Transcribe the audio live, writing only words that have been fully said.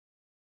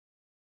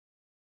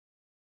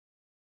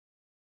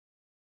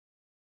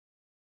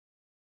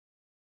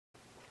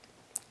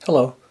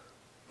Hello,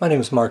 my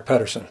name is Mark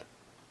Pedersen.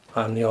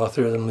 I'm the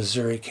author of the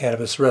Missouri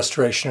Cannabis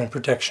Restoration and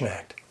Protection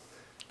Act.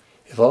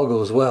 If all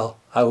goes well,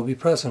 I will be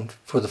present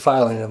for the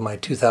filing of my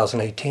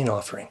 2018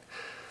 offering.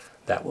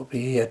 That will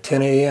be at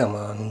 10 a.m.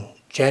 on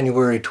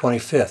January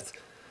 25th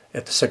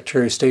at the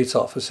Secretary of State's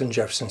office in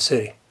Jefferson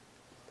City.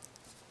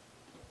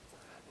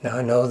 Now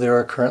I know there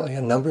are currently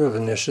a number of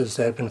initiatives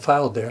that have been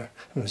filed there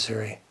in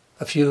Missouri.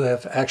 A few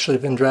have actually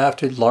been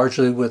drafted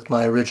largely with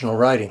my original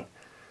writing.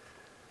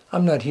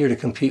 I'm not here to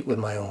compete with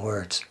my own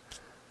words.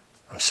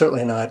 I'm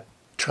certainly not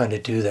trying to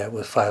do that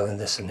with filing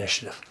this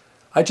initiative.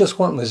 I just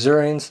want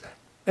Missourians,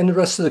 and the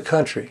rest of the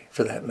country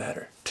for that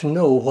matter, to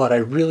know what I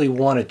really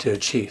wanted to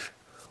achieve,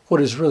 what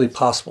is really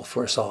possible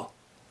for us all.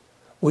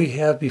 We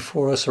have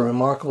before us a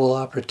remarkable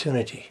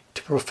opportunity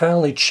to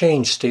profoundly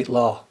change state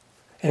law,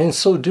 and in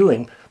so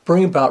doing,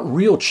 bring about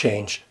real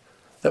change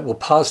that will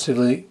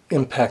positively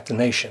impact the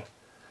nation.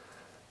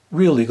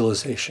 Real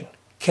legalization.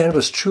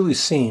 Cannabis truly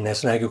seen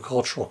as an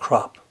agricultural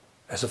crop,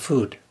 as a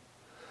food,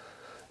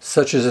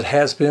 such as it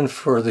has been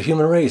for the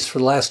human race for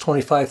the last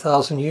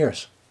 25,000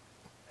 years,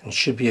 and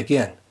should be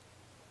again.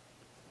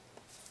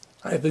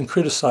 I have been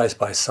criticized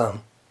by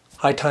some.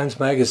 High Times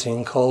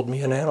magazine called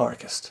me an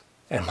anarchist,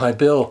 and my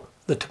bill,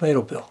 the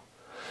tomato bill,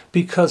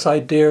 because I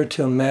dared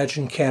to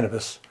imagine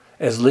cannabis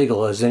as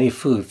legal as any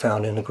food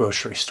found in a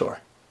grocery store.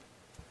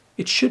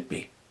 It should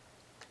be.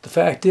 The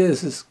fact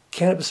is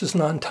cannabis is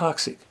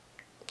non-toxic.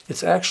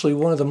 It's actually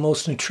one of the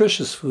most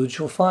nutritious foods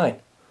you'll find.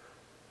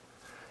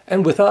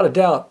 And without a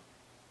doubt,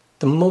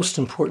 the most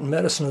important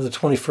medicine of the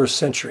 21st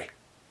century.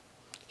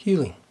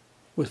 Healing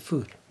with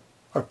food,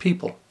 our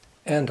people,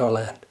 and our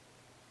land.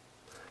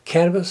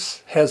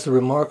 Cannabis has the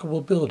remarkable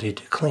ability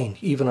to clean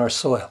even our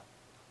soil.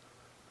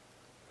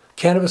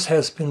 Cannabis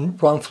has been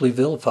wrongfully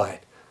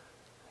vilified.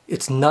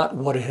 It's not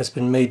what it has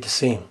been made to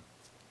seem.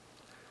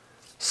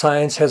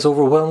 Science has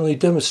overwhelmingly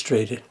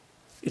demonstrated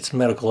its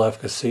medical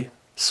efficacy.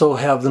 So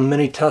have the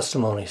many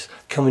testimonies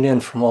coming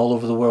in from all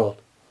over the world.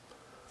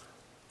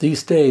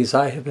 These days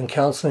I have been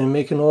counseling and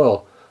making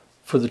oil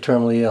for the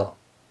terminally ill.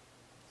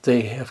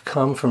 They have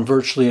come from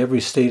virtually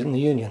every state in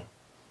the Union.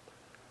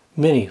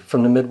 Many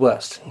from the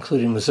Midwest,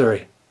 including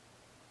Missouri.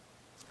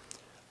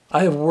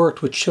 I have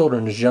worked with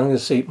children as young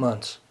as 8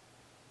 months.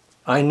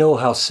 I know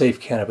how safe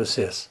cannabis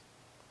is.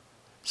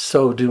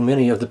 So do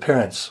many of the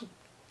parents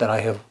that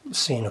I have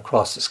seen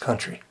across this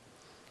country.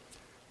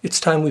 It's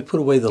time we put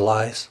away the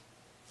lies,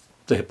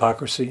 the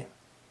hypocrisy,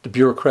 the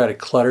bureaucratic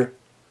clutter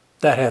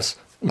that has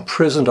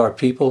imprisoned our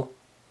people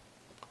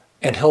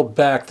and held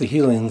back the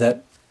healing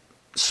that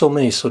so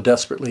many so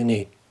desperately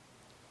need.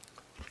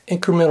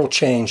 Incremental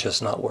change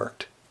has not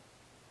worked.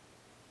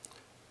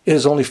 It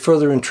has only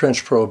further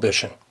entrenched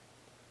prohibition.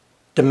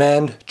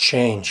 Demand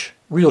change,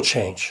 real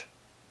change.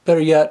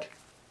 Better yet,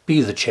 be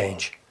the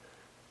change.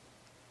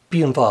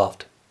 Be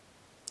involved.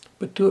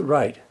 But do it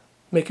right.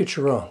 Make it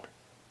your own.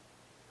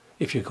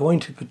 If you're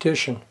going to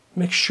petition,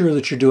 make sure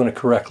that you're doing it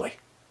correctly.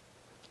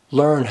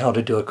 Learn how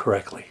to do it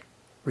correctly.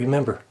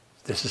 Remember,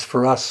 this is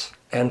for us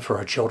and for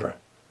our children.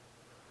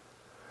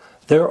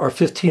 There are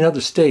 15 other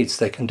states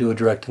that can do a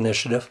direct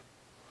initiative.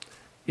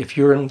 If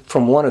you're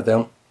from one of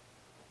them,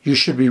 you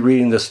should be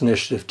reading this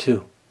initiative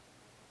too.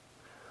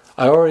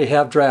 I already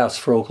have drafts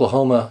for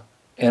Oklahoma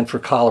and for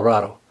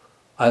Colorado.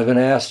 I've been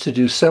asked to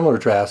do similar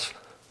drafts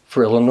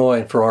for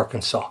Illinois and for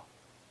Arkansas.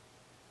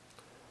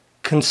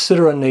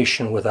 Consider a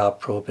nation without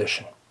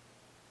prohibition.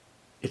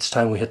 It's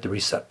time we hit the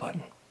reset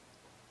button.